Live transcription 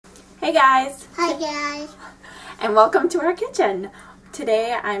Hey guys! Hi guys! And welcome to our kitchen.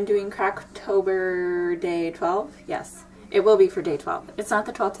 Today I'm doing Crocktober day 12. Yes, it will be for day 12. It's not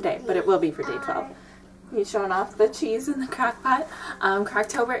the 12th today, but it will be for day 12. He's showing off the cheese in the crock pot.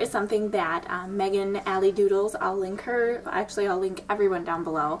 Crocktober is something that Megan Allie Doodles, I'll link her, actually I'll link everyone down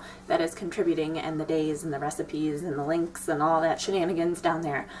below that is contributing, and the days and the recipes and the links and all that shenanigans down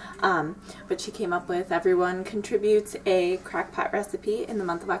there. But she came up with everyone contributes a crock pot recipe in the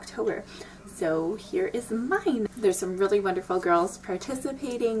month of October. So here is mine. There's some really wonderful girls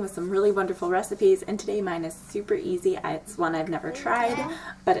participating with some really wonderful recipes, and today mine is super easy. It's one I've never tried,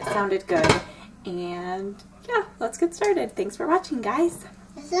 but it sounded good. And yeah, let's get started. Thanks for watching, guys.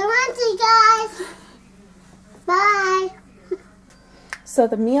 Thanks for watching, guys. Bye. So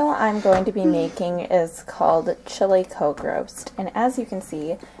the meal I'm going to be making is called chili Coke roast. And as you can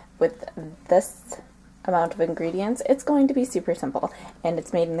see, with this amount of ingredients, it's going to be super simple. And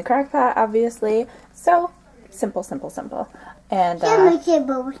it's made in the crock pot, obviously. So simple, simple, simple. And simple.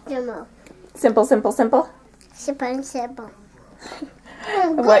 Simple, simple, simple. Simple, simple.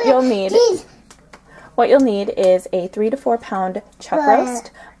 What you'll need is a 3 to 4 pound chuck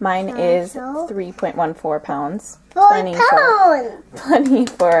roast. Mine is 3.14 pounds. Plenty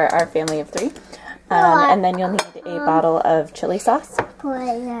for our family of 3. And then you'll need a bottle of chili sauce, a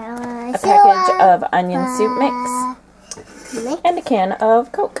package of onion soup mix, and a can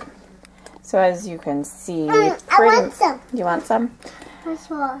of Coke. So as you can see, I want some. You want some?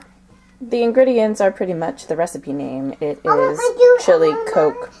 Sure. The ingredients are pretty much the recipe name. It is chili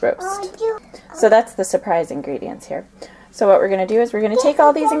Coke roast. So that's the surprise ingredients here. So what we're going to do is we're going to take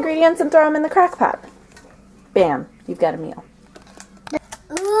all these ingredients and throw them in the crock pot. Bam, you've got a meal.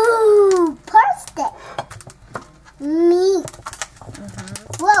 Ooh, perfect. Meat.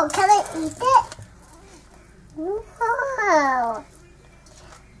 Whoa, can I eat it? Wow.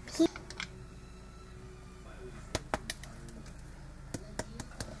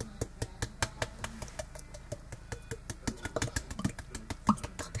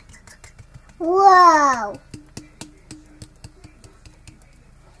 Wow.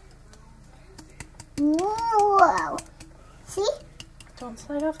 Wow. See? Don't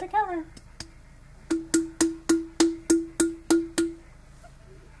slide off the counter.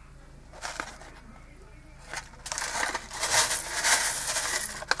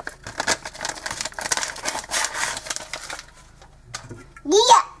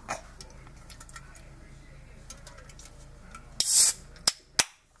 Yuck.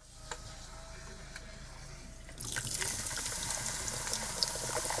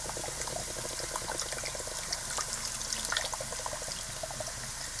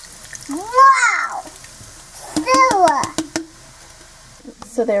 Wow!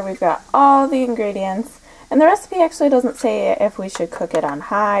 So there we've got all the ingredients, and the recipe actually doesn't say if we should cook it on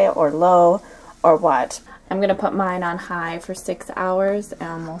high or low or what. I'm going to put mine on high for 6 hours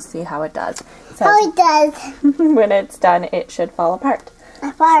and we'll see how it does. It does. When it's done, it should fall apart.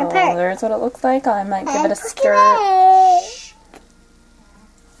 There's what it looks like. I might give it a stir.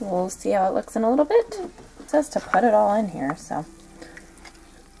 We'll see how it looks in a little bit. It says to put it all in here, so.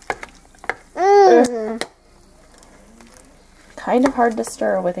 Kind of hard to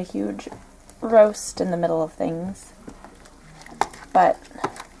stir with a huge roast in the middle of things. But,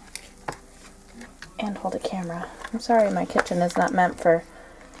 and hold a camera. I'm sorry, my kitchen is not meant for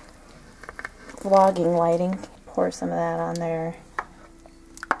vlogging lighting. Pour some of that on there.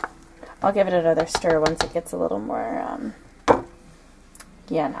 I'll give it another stir once it gets a little more,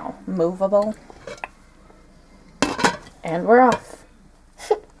 you know, movable. And we're off.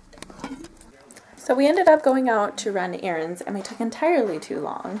 So we ended up going out to run errands, and we took entirely too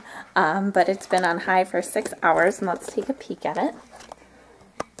long, but it's been on high for 6 hours, and let's take a peek at it.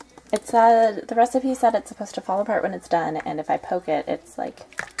 It said, the recipe said it's supposed to fall apart when it's done, and if I poke it, it's like,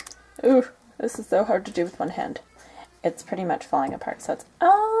 ooh, this is so hard to do with one hand. It's pretty much falling apart, so it's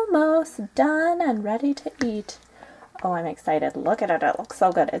almost done and ready to eat. Oh, I'm excited. Look at it. It looks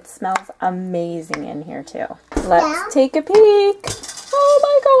so good. It smells amazing in here, too. Let's take a peek. Oh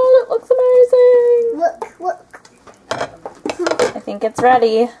my god, it looks amazing. Look. I think it's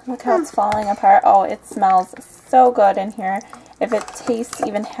ready. Look how it's falling apart. Oh, it smells so good in here. If it tastes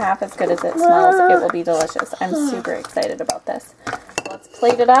even half as good as it smells, it will be delicious. I'm super excited about this. Let's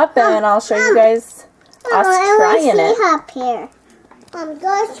plate it up and I'll show you guys us trying it. Up here. I'm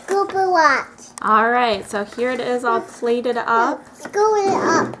going to scoop a lot. Alright, so here it is all plated up. Scoop it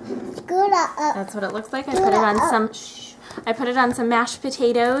up. Scoop it up. That's what it looks like. I put it on some... I put it on some mashed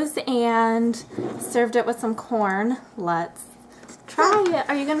potatoes and served it with some corn. Let's Try it.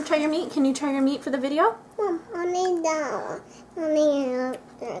 Are you going to try your meat? Can you try your meat for the video? I need that one. I need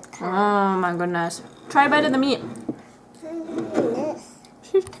Oh my goodness. Try a bite of the meat. this.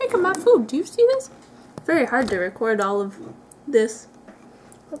 She's taking my food. Do you see this? Very hard to record all of this.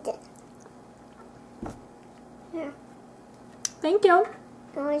 Okay. Here. Thank you.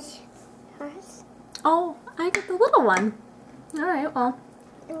 Yours. Oh, I get the little one. Alright, well.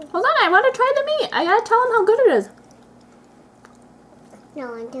 Hold on, I want to try the meat. I gotta tell him how good it is.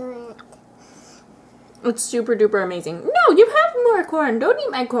 No, I'm doing it. It's super duper amazing. No, you have more corn. Don't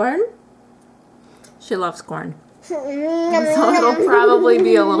eat my corn. She loves corn. So it'll probably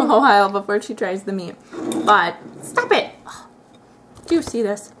be a little while before she tries the meat. But, stop it. Do you see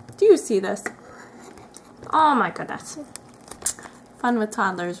this? Do you see this? Oh my goodness. Fun with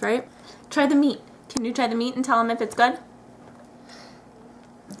toddlers, right? Try the meat. Can you try the meat and tell them if it's good?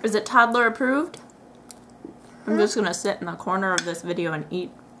 Is it toddler approved? I'm just going to sit in the corner of this video and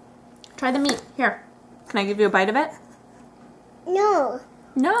eat. Try the meat. Here. Can I give you a bite of it? No.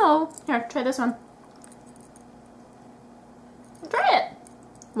 No. Here, try this one. Try it.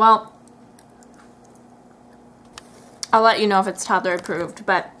 Well, I'll let you know if it's toddler approved,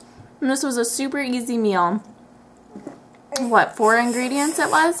 but this was a super easy meal. What, 4 ingredients it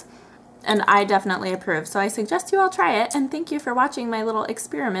was? And I definitely approve. So I suggest you all try it, and thank you for watching my little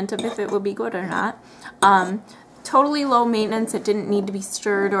experiment of if it would be good or not. Totally low maintenance. It didn't need to be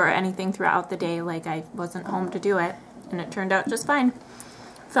stirred or anything throughout the day, like I wasn't home to do it, and it turned out just fine.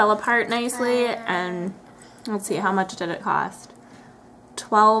 Fell apart nicely, and let's see, how much did it cost?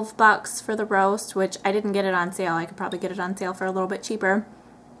 $12 for the roast, which I didn't get it on sale. I could probably get it on sale for a little bit cheaper.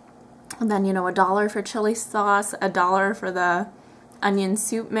 And then, you know, $1 for chili sauce, $1 for the onion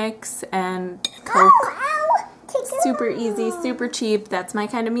soup mix, and Coke. Super easy, super cheap. That's my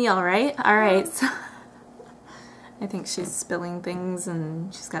kind of meal, right? Alright, so I think she's spilling things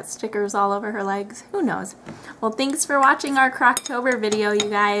and she's got stickers all over her legs. Who knows? Well, thanks for watching our Crocktober video, you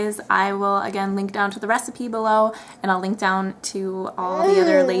guys. I will, again, link down to the recipe below, and I'll link down to all the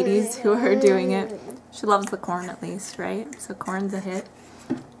other ladies who are doing it. She loves the corn, at least, right? So corn's a hit.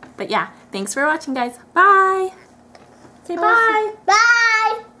 But yeah, thanks for watching, guys. Bye! Say bye! Bye!